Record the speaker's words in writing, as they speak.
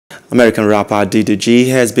American rapper DDG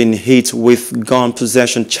has been hit with gun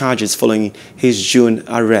possession charges following his June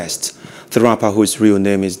arrest. The rapper, whose real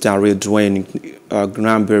name is Daryl Dwayne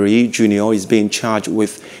Granberry Jr., is being charged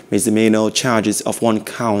with misdemeanor charges of 1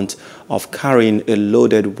 count of carrying a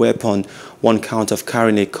loaded weapon, 1 count of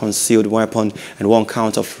carrying a concealed weapon, and 1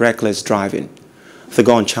 count of reckless driving. The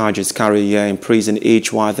gun charges carry a year in prison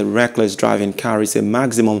each, while the reckless driving carries a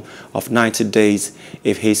maximum of 90 days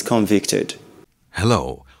if he is convicted.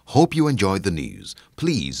 Hello, hope you enjoyed the news.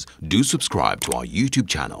 Please do subscribe to our YouTube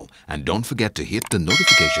channel and don't forget to hit the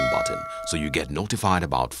notification button so you get notified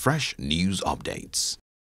about fresh news updates.